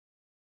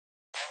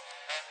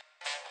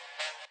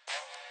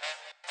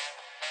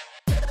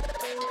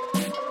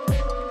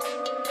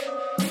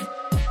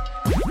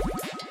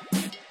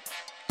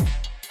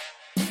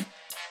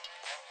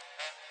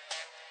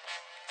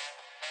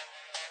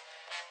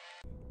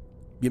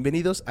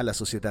Bienvenidos a la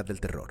Sociedad del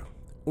Terror,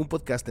 un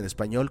podcast en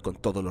español con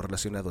todo lo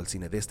relacionado al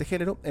cine de este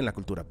género en la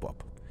cultura pop.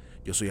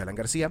 Yo soy Alan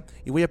García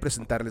y voy a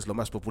presentarles lo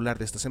más popular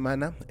de esta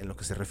semana en lo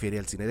que se refiere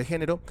al cine de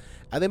género,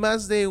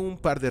 además de un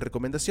par de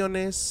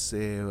recomendaciones,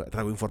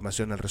 traigo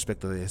información al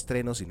respecto de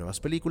estrenos y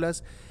nuevas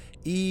películas.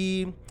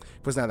 Y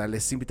pues nada,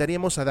 les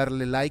invitaríamos a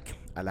darle like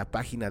a la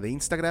página de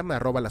Instagram,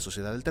 @la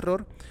Sociedad del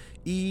Terror,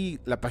 y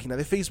la página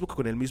de Facebook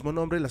con el mismo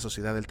nombre, la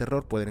Sociedad del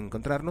Terror. Pueden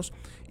encontrarnos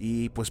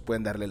y pues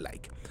pueden darle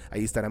like.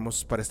 Ahí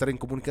estaremos para estar en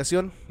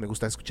comunicación. Me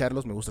gusta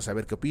escucharlos, me gusta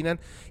saber qué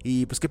opinan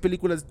y pues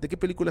de qué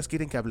películas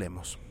quieren que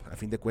hablemos. A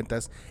fin de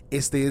cuentas,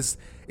 este es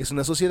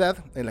una sociedad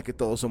en la que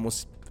todos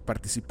somos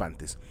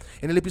participantes.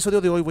 En el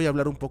episodio de hoy voy a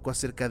hablar un poco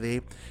acerca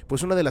de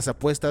pues una de las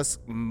apuestas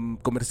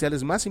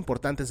comerciales más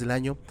importantes del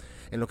año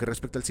en lo que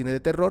respecta al cine de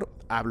terror.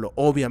 Hablo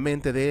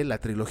obviamente de la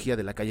trilogía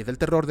de la Calle del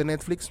Terror de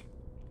Netflix.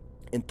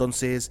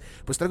 Entonces,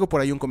 pues traigo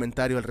por ahí un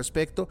comentario al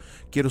respecto.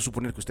 Quiero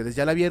suponer que ustedes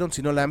ya la vieron.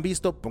 Si no la han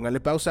visto, pónganle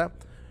pausa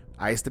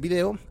a este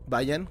video,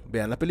 vayan,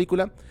 vean la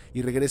película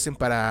y regresen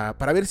para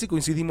ver si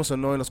coincidimos o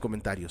no en los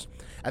comentarios.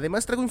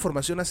 Además traigo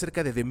información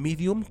acerca de The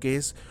Medium, que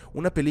es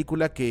una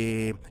película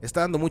que está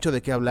dando mucho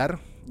de qué hablar,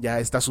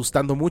 ya está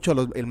asustando mucho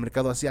el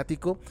mercado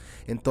asiático.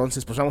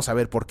 Entonces pues vamos a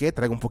ver por qué,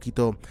 traigo un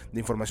poquito de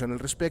información al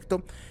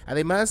respecto.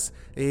 Además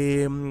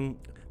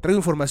traigo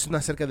información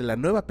acerca de la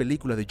nueva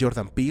película de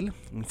Jordan Peele,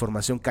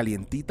 información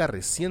calientita,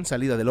 recién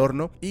salida del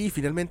horno. Y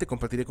finalmente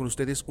compartiré con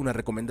ustedes una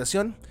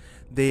recomendación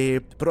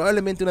de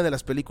probablemente una de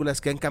las películas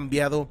que han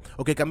cambiado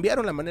o que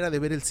cambiaron la manera de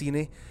ver el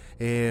cine.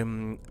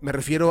 Me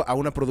refiero a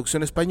una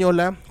producción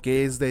española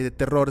que es de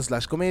terror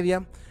 /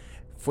 comedia.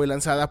 Fue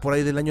lanzada por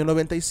ahí del año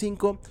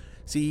 95.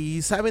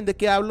 Si saben de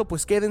qué hablo,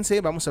 pues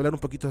quédense, vamos a hablar un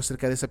poquito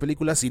acerca de esa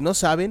película. Si no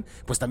saben,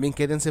 pues también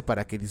quédense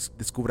para que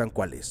descubran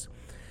cuál es.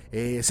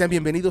 Sean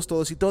bienvenidos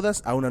todos y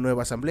todas a una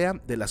nueva asamblea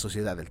de la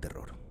Sociedad del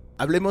Terror.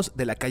 Hablemos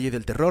de la Calle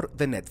del Terror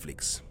de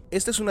Netflix.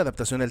 Esta es una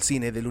adaptación al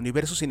cine del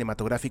universo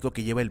cinematográfico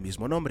que lleva el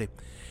mismo nombre,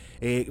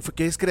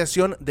 que es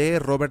creación de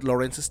Robert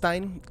Lawrence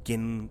Stein, a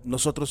quien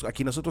nosotros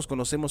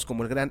conocemos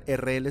como el gran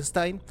R.L.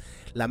 Stein,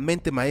 la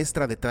mente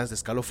maestra detrás de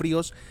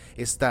Escalofríos,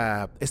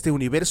 este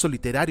universo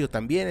literario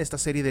también, esta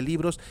serie de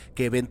libros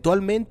que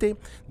eventualmente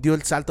dio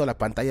el salto a la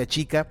pantalla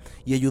chica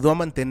y ayudó a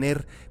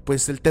mantener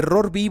pues el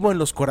terror vivo en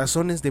los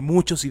corazones de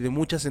muchos y de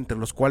muchas, entre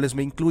los cuales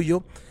me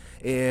incluyo.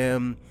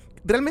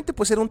 Realmente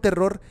pues era un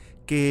terror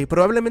que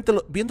probablemente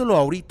viéndolo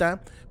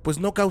ahorita pues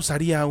no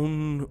causaría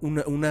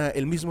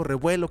el mismo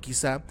revuelo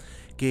quizá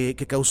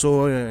que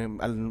causó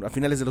a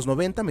finales de los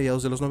 90,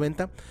 mediados de los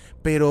 90,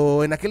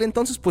 pero en aquel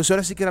entonces pues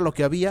ahora sí que era lo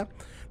que había.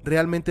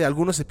 Realmente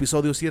algunos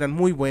episodios sí eran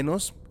muy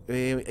buenos,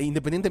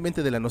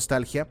 independientemente de la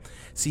nostalgia.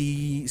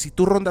 Si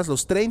tú rondas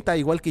los 30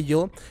 igual que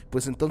yo,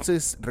 pues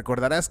entonces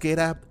recordarás que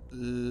era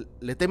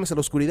Le temes a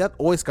la oscuridad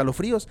o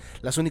Escalofríos,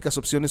 las únicas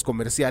opciones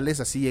comerciales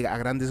así a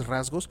grandes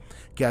rasgos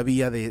que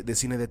había de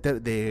cine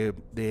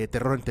de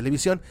terror en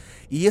televisión.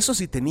 Y eso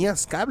si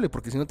tenías cable,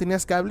 porque si no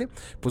tenías cable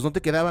pues no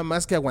te quedaba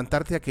más que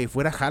aguantarte a que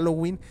fuera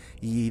Halloween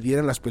y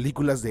dieran las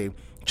películas de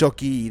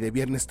Chucky y de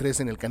Viernes 3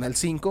 en el Canal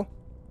 5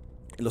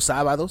 los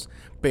sábados.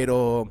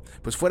 Pero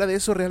pues fuera de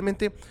eso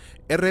realmente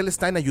R.L.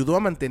 Stein ayudó a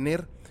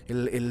mantener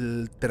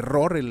el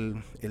terror,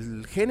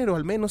 el género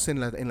al menos en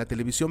la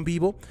televisión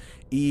vivo.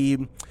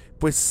 Y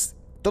pues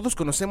todos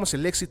conocemos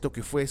el éxito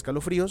que fue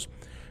Escalofríos.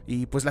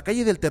 Y pues La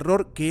Calle del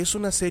Terror, que es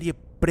una serie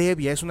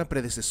previa, es una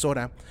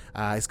predecesora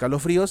a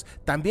Escalofríos,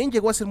 también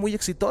llegó a ser muy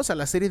exitosa.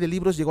 La serie de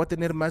libros llegó a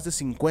tener más de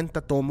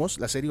 50 tomos,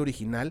 la serie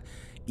original.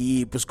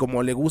 Y pues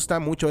como le gusta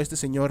mucho a este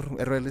señor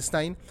R.L.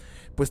 Stein,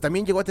 pues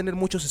también llegó a tener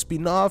muchos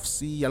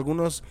spin-offs y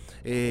algunos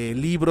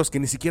libros que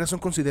ni siquiera son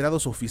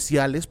considerados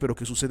oficiales, pero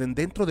que suceden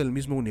dentro del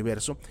mismo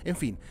universo. En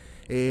fin,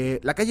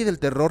 La Calle del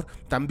Terror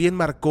también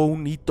marcó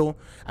un hito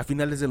a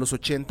finales de los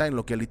 80 en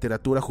lo que a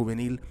literatura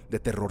juvenil de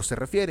terror se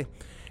refiere.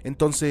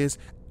 Entonces,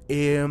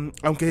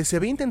 aunque se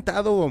habían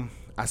intentado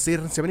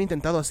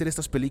hacer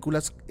estas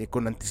películas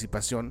con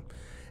anticipación,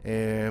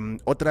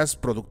 otras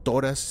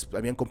productoras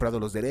habían comprado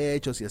los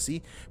derechos y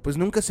así, pues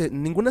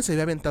ninguna se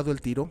había aventado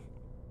el tiro.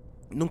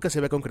 Nunca se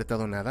había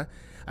concretado nada,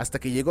 hasta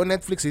que llegó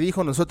Netflix y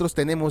dijo: nosotros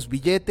tenemos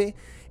billete,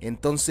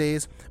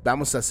 entonces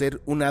vamos a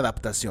hacer una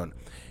adaptación.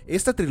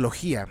 Esta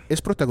trilogía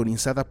es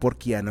protagonizada por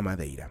Kiana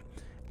Madeira,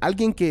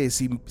 alguien que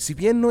si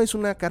bien no es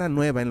una cara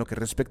nueva en lo que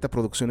respecta a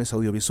producciones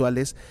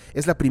audiovisuales,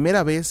 es la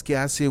primera vez que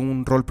hace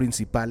un rol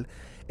principal.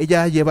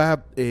 Ella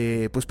lleva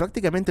pues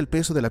prácticamente el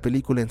peso de la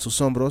película en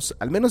sus hombros,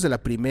 al menos de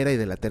la primera y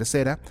de la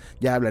tercera.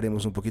 Ya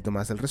hablaremos un poquito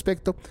más al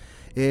respecto.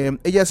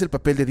 Ella hace el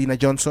papel de Dina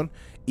Johnson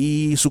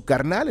y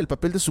el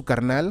papel de su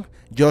carnal,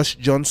 Josh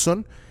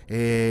Johnson,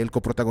 el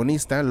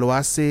coprotagonista, lo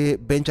hace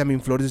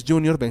Benjamin Flores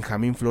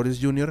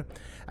Jr.,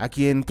 a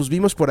quien pues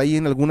vimos por ahí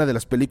en alguna de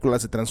las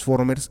películas de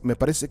Transformers. Me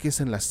parece que es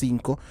en las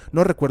 5,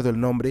 no recuerdo el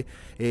nombre.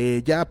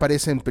 Ya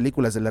aparece en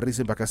películas de La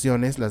Risa en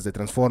Vacaciones, las de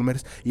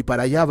Transformers, y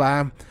para allá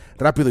va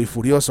Rápido y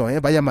Furioso,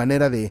 vaya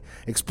manera de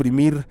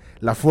exprimir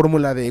la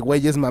fórmula de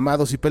güeyes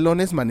mamados y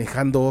pelones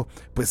manejando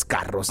pues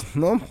carros,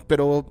 ¿no?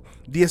 Pero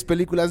 10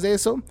 películas de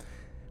eso,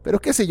 pero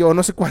qué sé yo,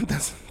 no sé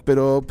cuántas,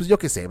 pero pues yo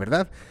qué sé,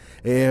 ¿verdad?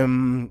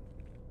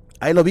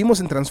 Ahí lo vimos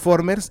en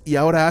Transformers y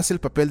ahora hace el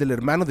papel del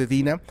hermano de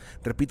Dina,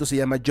 repito, se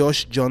llama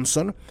Josh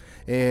Johnson.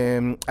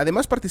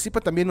 Además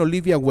participa también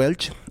Olivia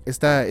Welch,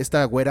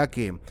 esta güera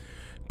que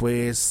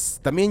pues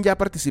también ya ha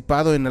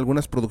participado en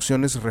algunas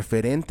producciones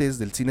referentes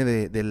del cine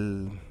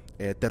del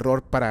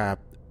terror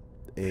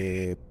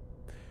en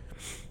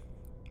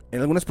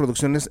algunas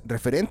producciones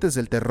referentes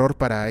del terror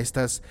para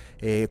estas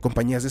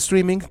compañías de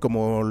streaming,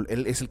 como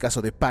es el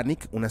caso de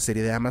Panic, una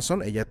serie de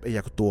Amazon. Ella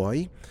actuó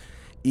ahí.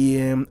 Y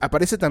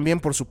aparece también,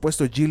 por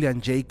supuesto,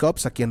 Gillian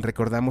Jacobs, a quien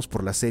recordamos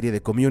por la serie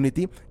de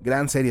Community,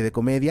 gran serie de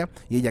comedia,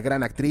 y ella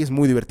gran actriz,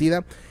 muy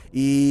divertida.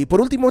 Y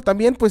por último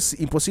también, pues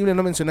imposible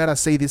no mencionar a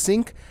Sadie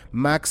Sink,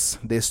 Max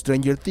de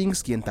Stranger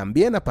Things, quien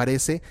también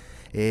aparece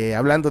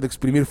hablando de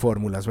exprimir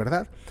fórmulas,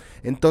 ¿verdad?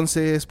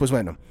 Entonces, pues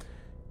bueno,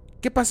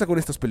 ¿qué pasa con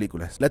estas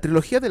películas? La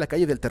trilogía de la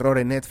Calle del Terror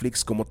en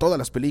Netflix, como todas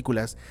las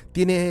películas,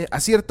 tiene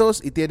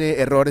aciertos y tiene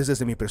errores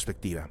desde mi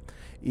perspectiva.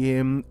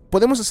 Y,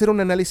 podemos hacer un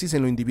análisis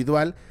en lo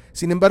individual,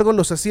 sin embargo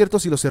los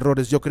aciertos y los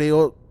errores yo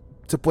creo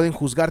se pueden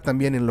juzgar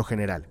también en lo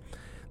general.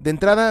 De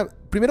entrada,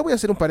 primero voy a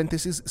hacer un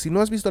paréntesis, si no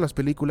has visto las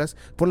películas,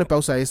 ponle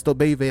pausa a esto,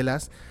 ve y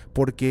velas,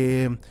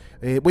 porque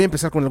voy a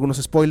empezar con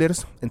algunos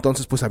spoilers,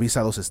 entonces pues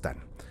avisados están.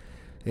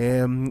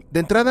 De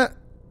entrada,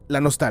 la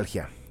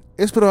nostalgia.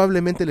 Es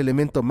probablemente el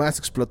elemento más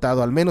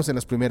explotado, al menos en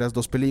las primeras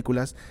dos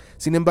películas.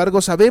 Sin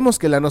embargo, sabemos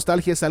que la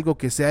nostalgia es algo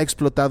que se ha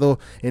explotado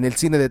en el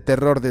cine de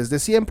terror desde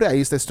siempre. Ahí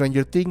está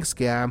Stranger Things,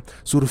 que ha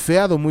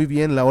surfeado muy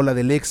bien la ola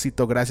del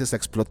éxito gracias a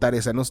explotar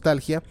esa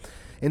nostalgia.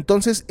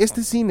 Entonces,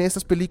 este cine,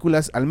 estas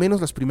películas, al menos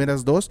las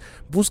primeras dos,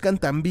 buscan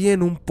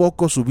también un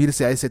poco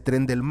subirse a ese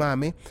tren del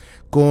mame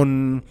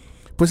con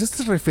pues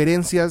estas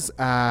referencias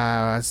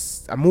a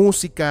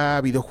música,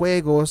 a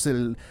videojuegos,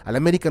 al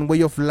American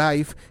Way of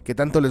Life que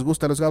tanto les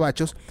gusta a los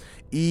gabachos.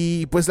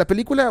 Y pues la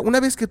película, una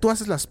vez que tú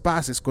haces las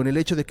paces con el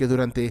hecho de que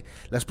durante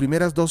las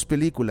primeras dos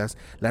películas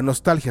la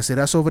nostalgia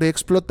será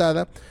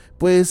sobreexplotada,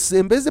 pues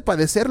en vez de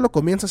padecerlo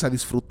comienzas a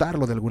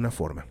disfrutarlo de alguna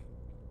forma.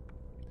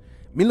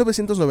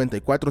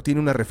 1994 tiene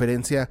una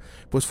referencia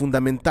pues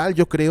fundamental,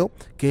 yo creo,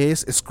 que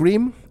es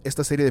Scream,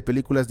 esta serie de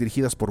películas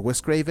dirigidas por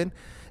Wes Craven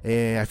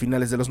a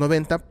finales de los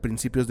 90,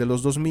 principios de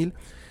los 2000.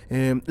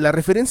 Las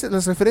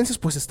referencias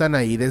pues están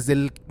ahí, desde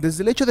el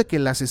hecho de que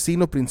el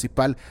asesino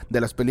principal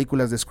de las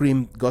películas de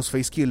Scream,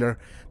 Ghostface Killer,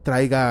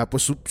 traiga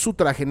pues su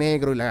traje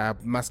negro y la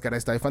máscara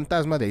esta de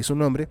fantasma, de ahí su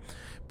nombre.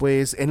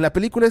 Pues en la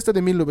película esta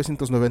de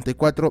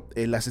 1994,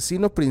 el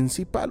asesino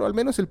principal, o al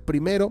menos el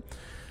primero,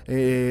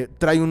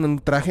 trae un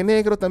traje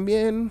negro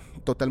también,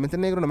 totalmente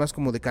negro, nada más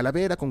como de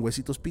calavera, con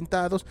huesitos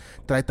pintados.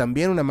 Trae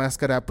también una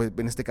máscara, pues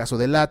en este caso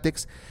de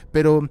látex.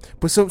 Pero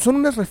pues son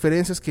unas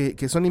referencias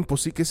que son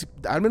imposibles,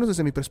 al menos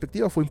desde mi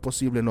perspectiva fue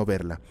imposible no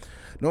verla,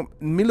 ¿no?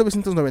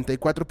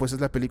 1994 pues es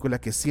la película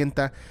que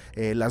sienta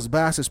las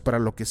bases para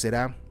lo que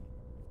será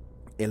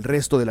el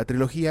resto de la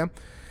trilogía.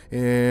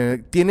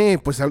 Tiene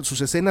pues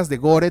sus escenas de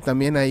gore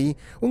también ahí,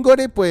 un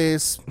gore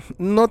pues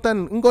no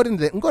tan, un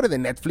gore de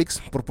Netflix,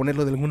 por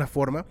ponerlo de alguna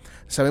forma.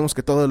 Sabemos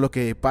que todo lo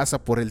que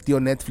pasa por el tío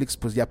Netflix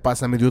pues ya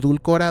pasa medio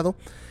edulcorado,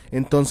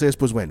 entonces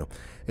pues bueno,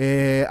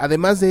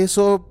 además de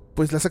eso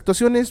pues las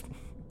actuaciones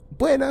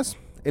buenas,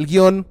 el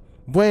guión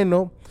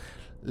bueno,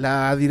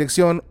 la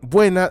dirección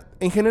buena,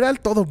 en general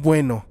todo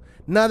bueno,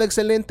 nada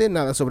excelente,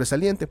 nada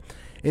sobresaliente.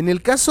 En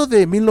el caso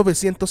de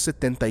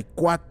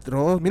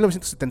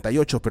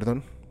 1978,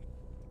 perdón,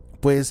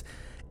 pues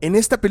en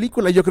esta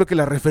película yo creo que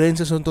las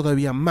referencias son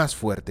todavía más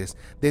fuertes.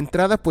 De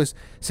entrada, pues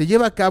se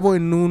lleva a cabo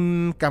en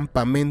un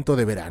campamento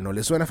de verano.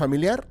 ¿Les suena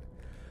familiar?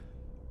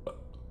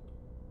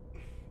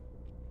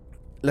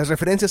 Las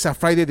referencias a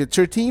Friday the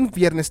 13th,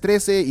 Viernes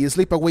 13 y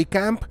Sleepaway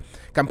Camp,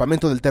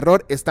 Campamento del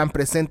Terror, están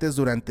presentes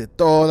durante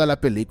toda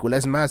la película.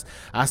 Es más,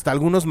 hasta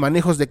algunos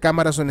manejos de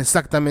cámara son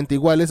exactamente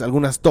iguales,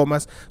 algunas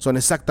tomas son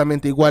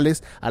exactamente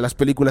iguales a las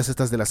películas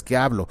estas de las que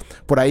hablo.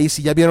 Por ahí,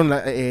 si ya vieron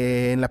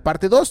en la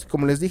parte 2,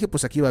 como les dije,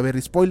 pues aquí va a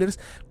haber spoilers.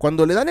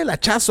 Cuando le dan el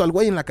hachazo al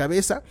güey en la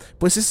cabeza,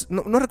 pues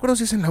no recuerdo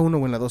si es en la 1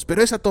 o en la 2,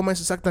 pero esa toma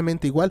es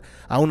exactamente igual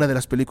a una de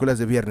las películas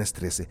de Viernes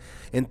 13.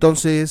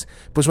 Entonces,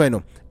 pues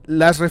bueno,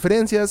 las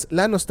referencias,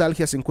 la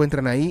nostalgia se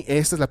encuentran ahí.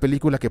 Esta es la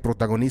película que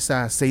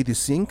protagoniza a Sadie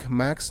Sink,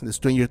 Max de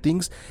Stranger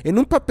Things, en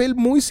un papel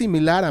muy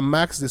similar a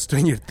Max de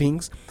Stranger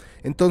Things.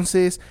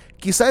 Entonces,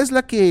 quizá es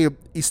la que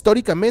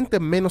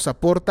históricamente menos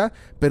aporta,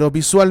 pero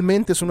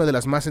visualmente es una de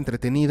las más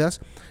entretenidas.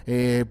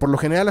 Por lo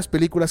general las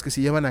películas que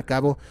se llevan a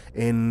cabo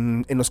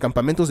en los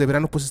campamentos de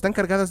verano pues están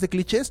cargadas de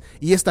clichés,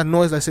 y esta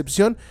no es la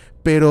excepción,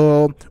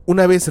 pero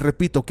una vez,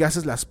 repito, que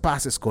haces las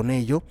paces con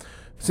ello,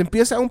 se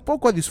empieza un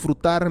poco a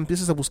disfrutar,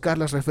 empiezas a buscar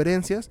las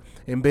referencias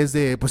en vez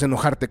de pues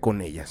enojarte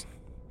con ellas.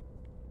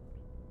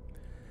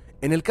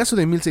 En el caso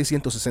de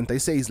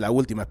 1666, la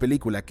última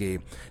película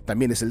que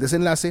también es el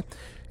desenlace,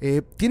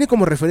 tiene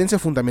como referencia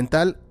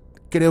fundamental,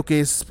 creo que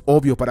es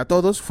obvio para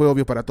todos, fue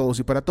obvio para todos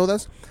y para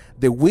todas,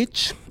 The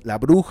Witch, La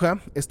Bruja,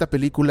 esta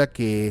película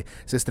que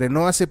se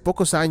estrenó hace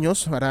pocos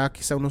años, hará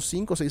quizá unos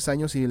 5 o 6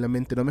 años si la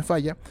mente no me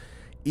falla,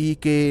 y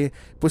que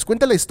pues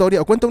cuenta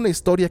una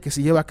historia que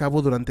se lleva a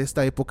cabo durante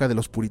esta época de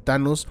los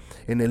puritanos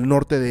en el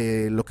norte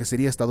de lo que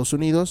sería Estados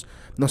Unidos.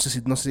 No sé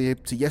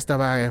si ya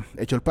estaba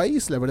hecho el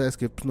país, la verdad es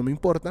que pues, no me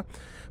importa,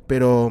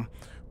 pero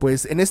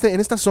pues en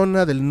esta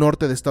zona del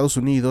norte de Estados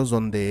Unidos,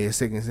 donde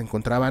se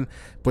encontraban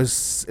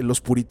pues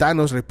los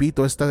puritanos,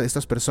 repito,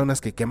 estas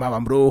personas que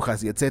quemaban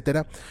brujas y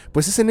etcétera,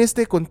 pues es en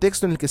este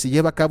contexto en el que se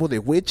lleva a cabo The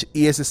Witch,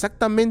 y es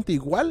exactamente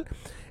igual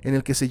en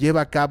el que se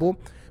lleva a cabo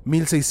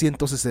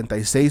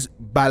 1666,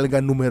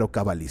 valga número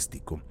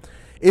cabalístico.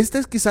 Esta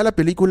es quizá la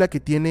película que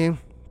tiene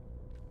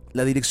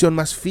la dirección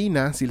más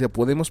fina, si le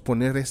podemos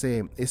poner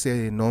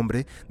ese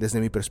nombre desde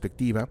mi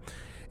perspectiva,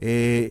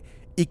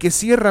 y que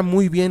cierra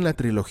muy bien la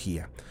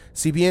trilogía.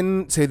 Si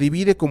bien se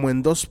divide como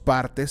en dos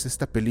partes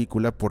esta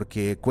película,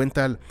 porque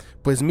cuenta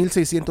pues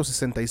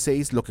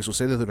 1666, lo que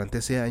sucede durante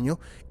ese año,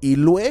 y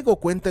luego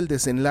cuenta el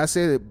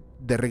desenlace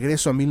de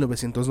regreso a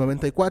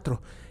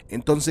 1994.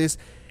 Entonces,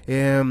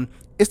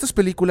 estas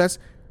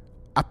películas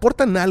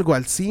aportan algo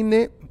al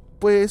cine,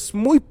 pues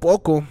muy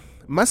poco,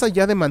 más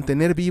allá de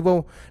mantener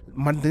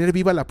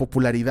viva la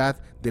popularidad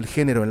del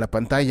género en la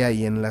pantalla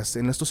y en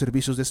estos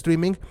servicios de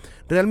streaming.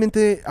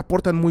 Realmente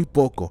aportan muy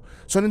poco.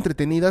 Son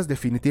entretenidas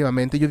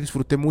definitivamente, yo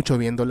disfruté mucho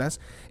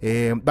viéndolas.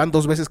 Van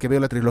 2 veces que veo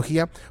la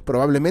trilogía,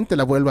 probablemente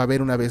la vuelva a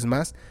ver una vez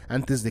más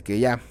antes de que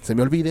ya se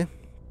me olvide.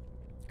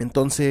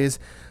 Entonces,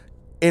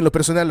 en lo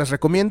personal las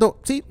recomiendo,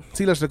 sí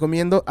las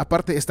recomiendo.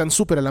 Aparte están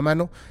súper a la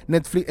mano.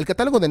 Netflix, el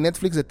catálogo de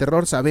Netflix de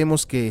terror,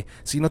 sabemos que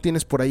si no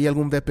tienes por ahí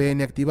algún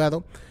VPN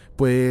activado,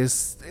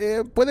 pues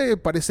puede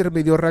parecer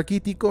medio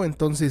raquítico.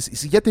 Entonces,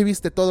 si ya te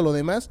viste todo lo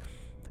demás,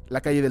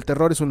 La Calle del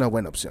Terror es una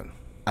buena opción.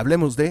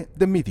 Hablemos de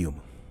The Medium.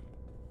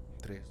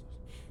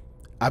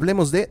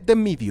 Hablemos de The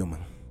Medium.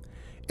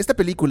 Esta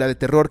película de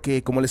terror,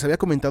 que como les había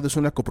comentado es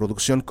una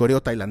coproducción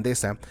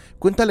coreo-tailandesa,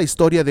 cuenta la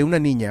historia de una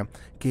niña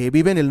que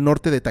vive en el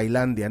norte de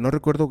Tailandia, no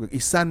recuerdo,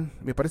 Isan,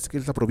 me parece que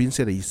es la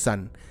provincia de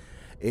Isan,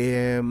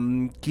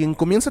 quien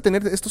comienza a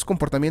tener estos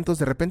comportamientos,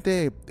 de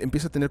repente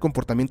empieza a tener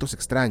comportamientos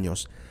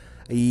extraños,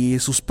 y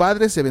sus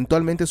padres,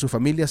 eventualmente su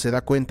familia se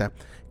da cuenta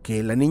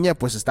que la niña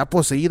pues está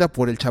poseída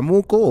por el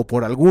chamuco o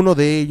por alguno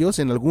de ellos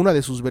en alguna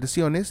de sus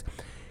versiones,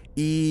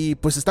 y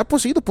pues está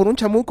poseído por un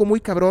chamuco muy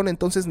cabrón.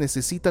 Entonces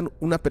necesitan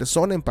una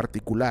persona en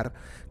particular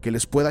que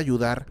les pueda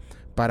ayudar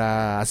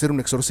para hacer un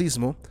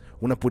exorcismo,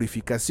 una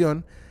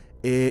purificación,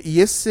 y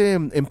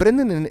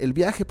emprenden el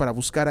viaje para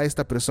buscar a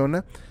esta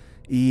persona.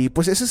 Y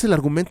pues ese es el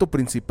argumento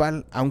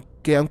principal,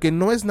 aunque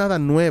no es nada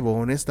nuevo,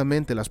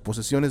 honestamente. Las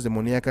posesiones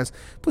demoníacas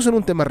pues son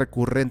un tema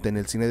recurrente en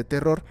el cine de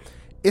terror.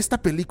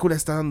 Esta película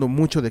está dando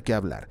mucho de qué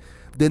hablar.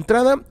 De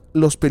entrada,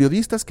 los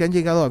periodistas que han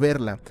llegado a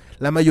verla,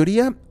 la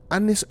mayoría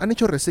han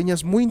hecho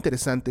reseñas muy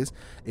interesantes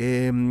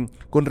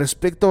con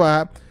respecto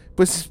a,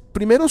 pues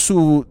primero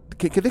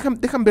que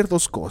dejan ver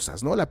dos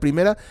cosas, ¿no? La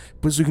primera,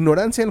 pues su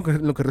ignorancia en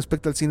lo que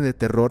respecta al cine de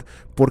terror,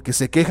 porque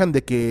se quejan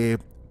de que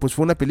pues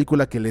fue una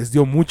película que les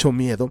dio mucho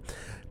miedo.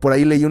 Por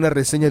ahí leí una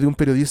reseña de un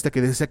periodista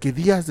que decía que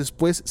días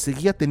después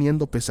seguía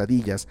teniendo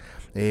pesadillas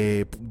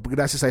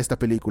gracias a esta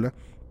película.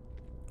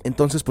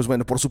 Entonces, pues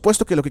bueno, por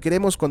supuesto que lo que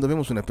queremos cuando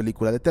vemos una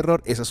película de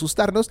terror es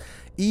asustarnos,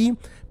 y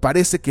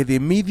parece que The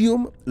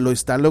Medium lo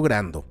está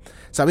logrando.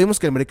 Sabemos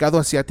que el mercado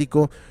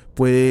asiático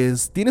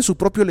pues tiene su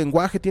propio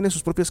lenguaje, tiene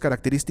sus propias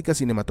características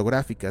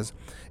cinematográficas.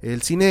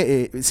 El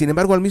cine, sin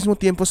embargo, al mismo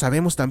tiempo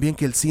sabemos también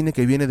que el cine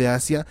que viene de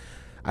Asia,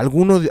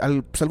 alguno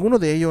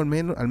de ellos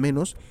al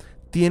menos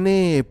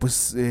tiene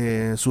pues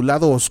su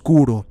lado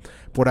oscuro.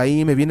 Por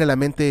ahí me viene a la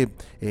mente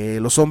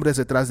Los hombres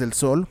detrás del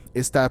sol,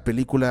 esta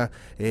película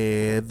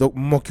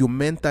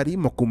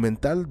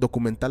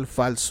documental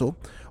falso,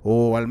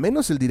 o al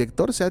menos el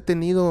director se ha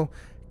tenido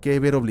que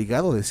ver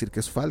obligado a decir que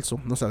es falso,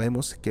 no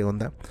sabemos qué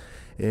onda.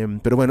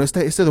 Pero bueno,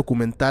 este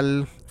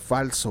documental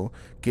falso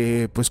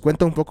que pues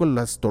cuenta un poco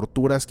las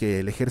torturas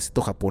que el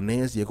ejército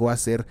japonés llegó a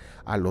hacer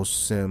a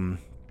los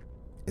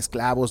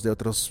esclavos de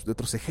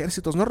otros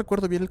ejércitos, no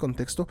recuerdo bien el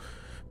contexto.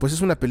 Pues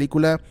es una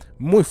película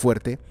muy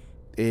fuerte,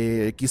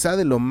 quizá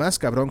de lo más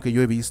cabrón que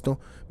yo he visto,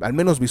 al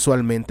menos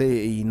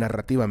visualmente y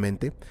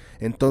narrativamente.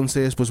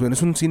 Entonces, pues bueno,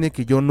 es un cine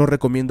que yo no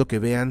recomiendo que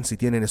vean si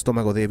tienen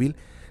estómago débil.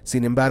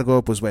 Sin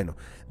embargo, pues bueno,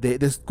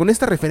 con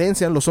esta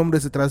referencia, Los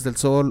hombres detrás del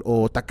sol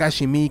o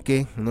Takashi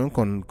Miike, ¿no?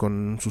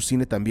 con su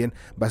cine también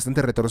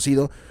bastante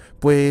retorcido,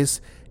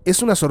 pues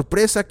es una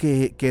sorpresa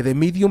que The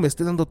Medium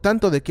esté dando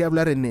tanto de qué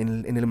hablar en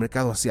el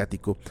mercado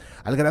asiático,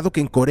 al grado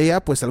que en Corea,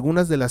 pues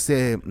algunas de las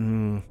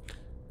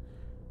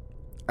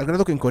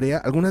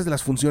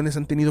funciones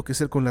han tenido que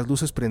ser con las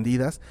luces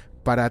prendidas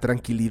para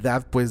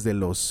tranquilidad pues de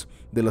los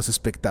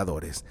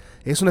espectadores.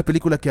 Es una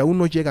película que aún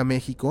no llega a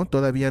México,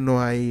 todavía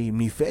no hay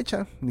ni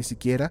fecha ni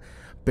siquiera,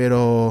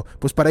 pero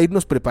pues para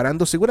irnos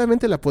preparando.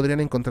 Seguramente la podrían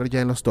encontrar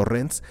ya en los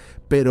torrents,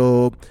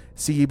 pero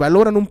si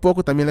valoran un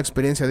poco también la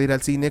experiencia de ir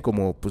al cine,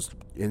 como pues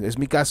es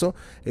mi caso,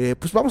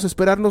 pues vamos a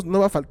esperarnos. No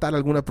va a faltar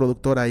alguna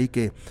productora ahí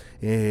que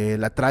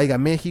la traiga a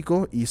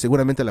México, y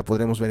seguramente la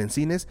podremos ver en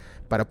cines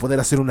para poder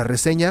hacer una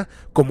reseña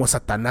como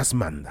Satanás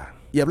manda.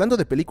 Y hablando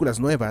de películas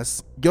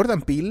nuevas,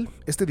 Jordan Peele,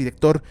 este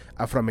director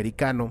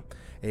afroamericano,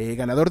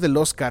 ganador del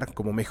Oscar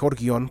como mejor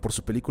guión por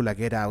su película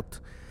Get Out,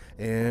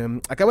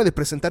 acaba de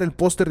presentar el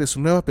póster de su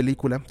nueva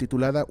película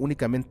titulada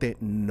únicamente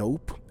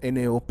Nope,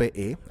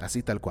 N-O-P-E,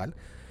 así tal cual,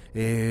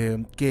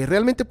 que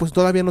realmente pues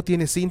todavía no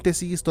tiene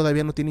síntesis,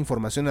 todavía no tiene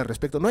información al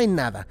respecto, no hay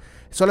nada,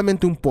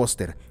 solamente un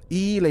póster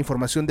y la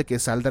información de que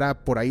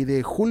saldrá por ahí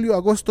de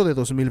julio-agosto de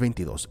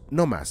 2022,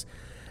 no más.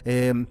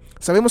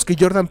 Sabemos que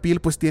Jordan Peele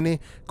pues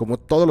tiene, como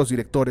todos los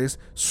directores,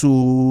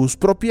 su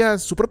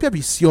propia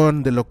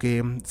visión de lo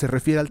que se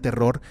refiere al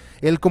terror.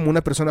 Él, como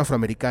una persona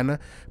afroamericana,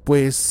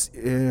 pues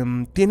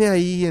tiene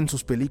ahí en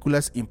sus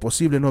películas,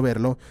 imposible no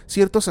verlo,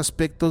 ciertos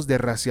aspectos de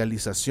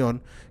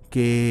racialización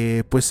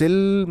que pues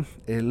él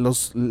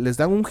les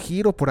da un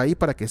giro por ahí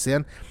para que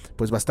sean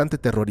pues bastante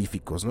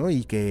terroríficos, ¿no?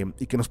 Y que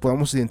nos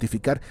podamos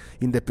identificar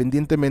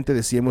independientemente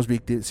de si hemos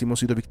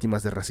sido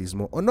víctimas de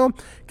racismo o no.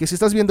 Que si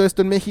estás viendo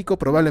esto en México,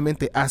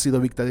 probablemente has sido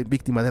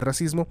víctima de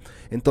racismo,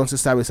 entonces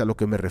sabes a lo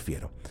que me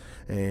refiero.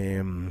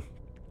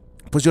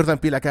 Pues Jordan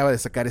Peele acaba de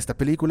sacar esta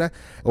película.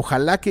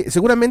 Ojalá que,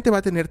 seguramente va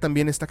a tener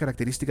también esta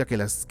característica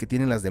que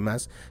tienen las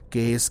demás,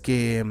 que es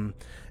que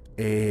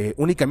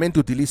únicamente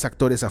utiliza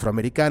actores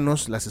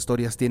afroamericanos. Las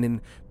historias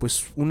tienen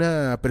pues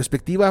una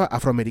perspectiva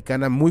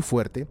afroamericana muy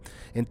fuerte.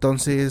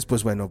 Entonces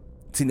pues bueno,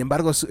 sin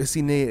embargo es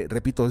cine,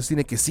 repito, es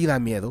cine que sí da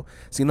miedo.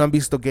 Si no han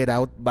visto Get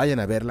Out, vayan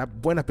a verla,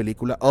 buena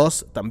película.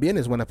 Us también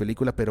es buena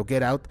película, pero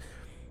Get Out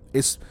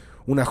es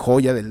una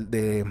joya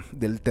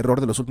del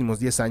terror de los últimos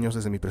 10 años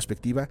desde mi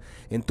perspectiva.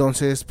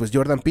 Entonces pues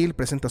Jordan Peele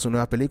presenta su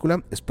nueva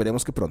película,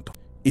 esperemos que pronto.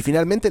 Y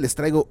finalmente les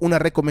traigo una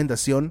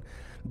recomendación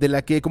de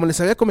la que, como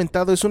les había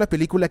comentado, es una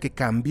película que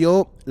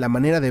cambió la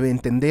manera de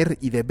entender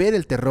y de ver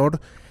el terror,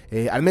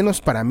 al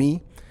menos para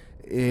mí.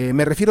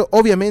 Me refiero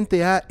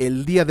obviamente a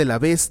El Día de la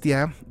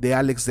Bestia, de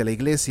Alex de la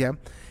Iglesia,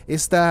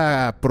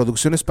 esta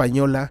producción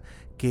española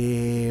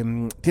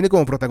que tiene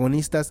como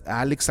protagonistas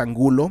a Alex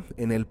Angulo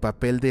en el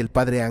papel del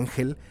Padre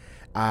Ángel,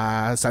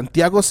 a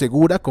Santiago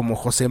Segura como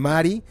José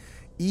Mari,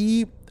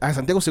 y a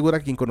Santiago Segura,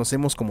 quien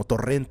conocemos como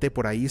Torrente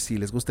por ahí. Si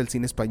les gusta el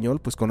cine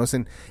español, pues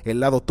conocen El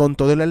lado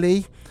tonto de la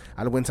ley,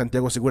 al buen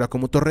Santiago Segura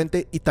como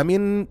Torrente. Y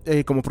también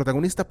como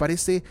protagonista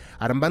aparece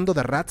Armando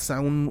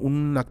Darrazza,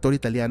 un actor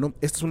italiano.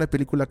 Esta es una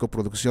película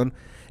coproducción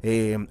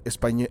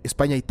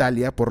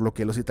España-Italia, por lo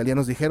que los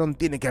italianos dijeron,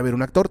 tiene que haber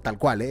un actor, tal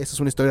cual, Esa es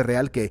una historia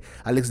real que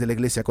Alex de la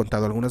Iglesia ha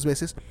contado algunas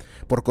veces.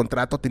 Por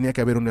contrato tenía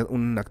que haber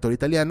un actor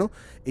italiano,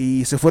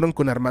 y se fueron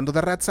con Armando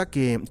Darrazza,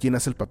 quien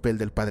hace el papel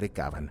del padre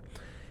Caban.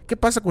 ¿Qué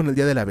pasa con El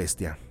Día de la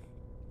Bestia?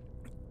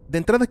 De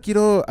entrada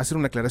quiero hacer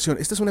una aclaración.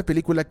 Esta es una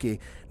película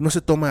que no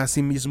se toma a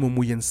sí mismo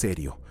muy en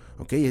serio,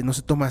 ¿ok? No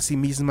se toma a sí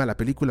misma la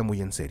película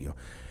muy en serio.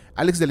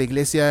 Alex de la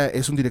Iglesia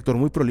es un director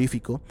muy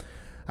prolífico.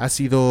 Ha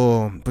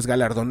sido pues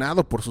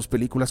galardonado por sus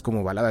películas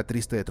como Balada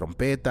Triste de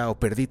Trompeta o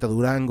Perdita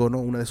Durango, ¿no?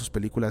 Una de sus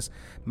películas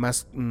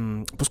más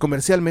pues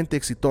comercialmente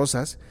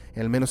exitosas,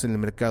 al menos en el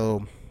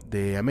mercado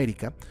de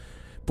América.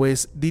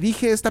 Pues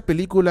dirige esta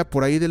película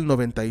por ahí del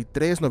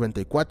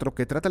 93-94,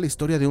 que trata la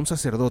historia de un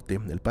sacerdote,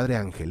 el Padre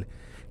Ángel,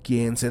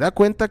 quien se da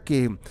cuenta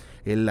que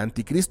el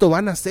anticristo va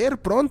a nacer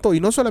pronto,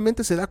 y no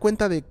solamente se da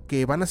cuenta de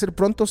que va a nacer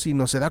pronto,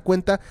 sino se da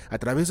cuenta a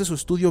través de su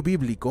estudio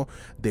bíblico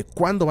de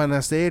cuándo va a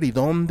nacer y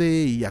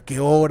dónde y a qué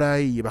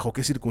hora y bajo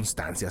qué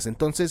circunstancias.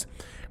 Entonces,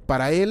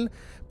 para él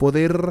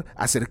poder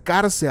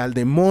acercarse al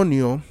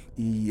demonio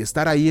y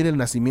estar ahí en el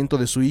nacimiento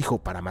de su hijo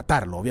para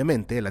matarlo,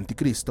 obviamente, el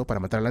anticristo, para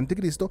matar al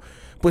anticristo,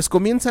 pues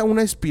comienza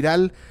una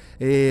espiral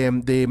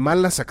de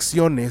malas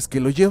acciones que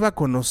lo lleva a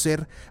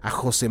conocer a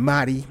José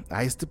Mari,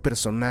 a este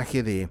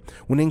personaje de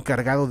un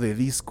encargado de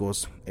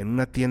discos en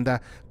una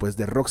tienda pues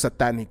de rock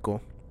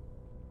satánico,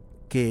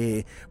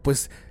 que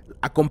pues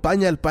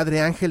acompaña al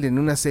Padre Ángel en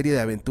una serie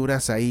de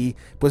aventuras ahí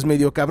pues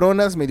medio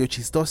cabronas, medio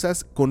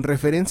chistosas, con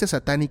referencias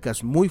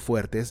satánicas muy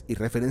fuertes y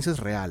referencias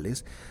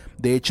reales.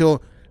 De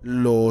hecho,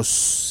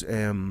 los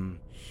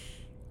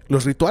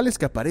rituales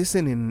que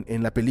aparecen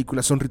en la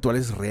película son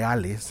rituales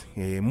reales,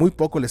 muy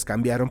poco les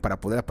cambiaron para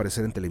poder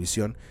aparecer en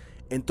televisión.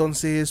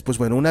 Entonces, pues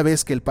bueno, una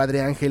vez que el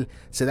Padre Ángel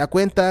se da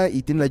cuenta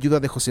y tiene la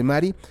ayuda de José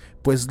Mari,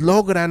 pues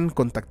logran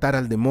contactar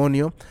al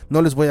demonio.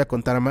 No les voy a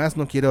contar más,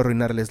 no quiero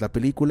arruinarles la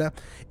película.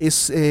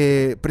 Es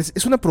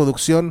una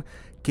producción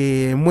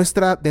que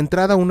muestra de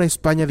entrada una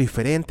España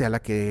diferente a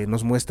la que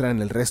nos muestra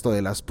en el resto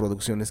de las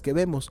producciones que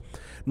vemos.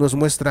 Nos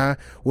muestra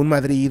un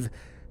Madrid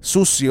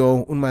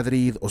sucio, un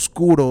Madrid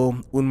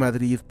oscuro, un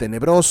Madrid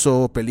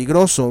tenebroso,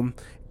 peligroso,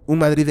 un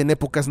Madrid en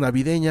épocas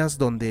navideñas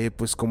donde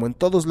pues como en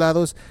todos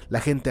lados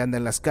la gente anda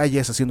en las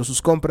calles haciendo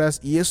sus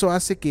compras, y eso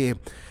hace que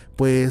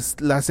pues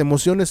las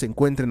emociones se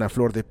encuentren a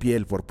flor de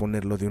piel, por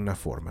ponerlo de una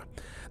forma.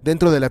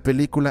 Dentro de la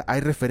película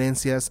hay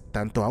referencias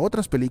tanto a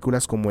otras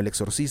películas como El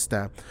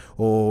Exorcista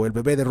o El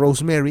bebé de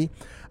Rosemary.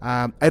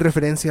 Hay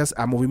referencias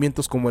a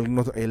movimientos como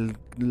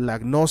la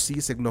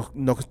gnosis,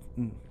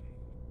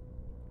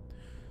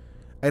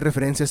 hay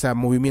referencias a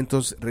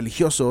movimientos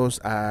religiosos,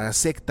 a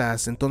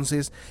sectas.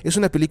 Entonces es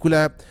una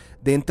película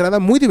de entrada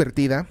muy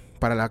divertida,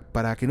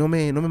 para que no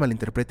me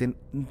malinterpreten.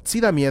 Sí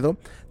da miedo,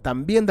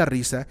 también da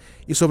risa,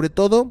 y sobre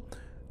todo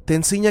te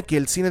enseña que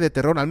el cine de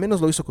terror, al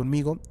menos lo hizo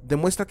conmigo,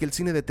 demuestra que el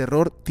cine de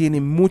terror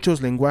tiene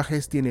muchos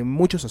lenguajes, tiene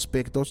muchos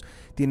aspectos,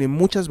 tiene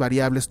muchas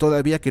variables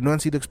todavía que no han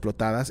sido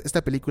explotadas.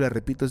 Esta película,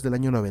 repito, es del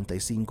año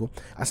 95,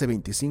 hace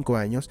 25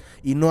 años,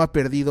 y no ha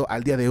perdido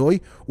al día de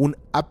hoy un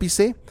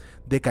ápice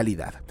de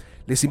calidad.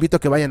 Les invito a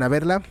que vayan a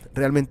verla,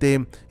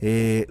 realmente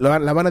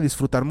la van a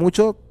disfrutar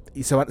mucho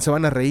y se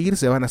van a reír,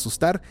 se van a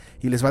asustar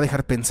y les va a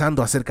dejar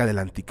pensando acerca del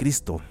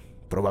anticristo,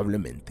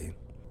 probablemente.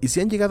 Y si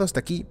han llegado hasta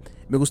aquí,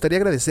 me gustaría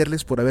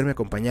agradecerles por haberme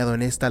acompañado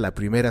en la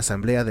primera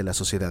asamblea de la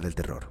Sociedad del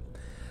Terror.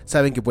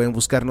 Saben que pueden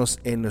buscarnos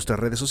en nuestras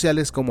redes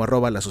sociales como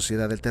 @la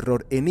Sociedad del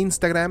Terror en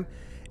Instagram,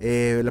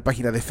 la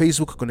página de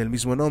Facebook con el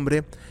mismo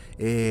nombre,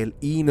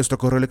 y nuestro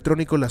correo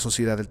electrónico, la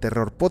Sociedad del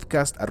Terror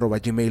podcast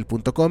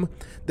 @gmail.com.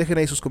 Dejen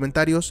ahí sus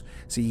comentarios.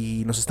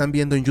 Si nos están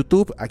viendo en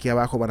YouTube, aquí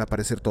abajo van a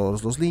aparecer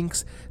todos los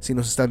links. Si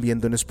nos están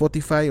viendo en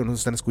Spotify, o nos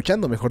están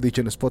escuchando, mejor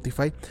dicho, en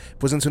Spotify,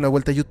 pues dense una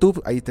vuelta a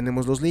YouTube, ahí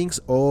tenemos los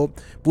links, o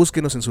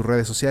búsquenos en sus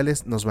redes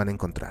sociales, nos van a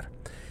encontrar.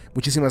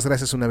 Muchísimas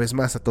gracias una vez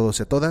más a todos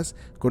y a todas.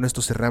 Con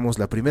esto cerramos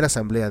la primera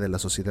asamblea de la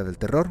Sociedad del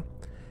Terror.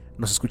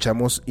 Nos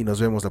escuchamos y nos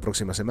vemos la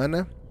próxima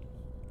semana.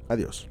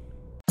 Adiós.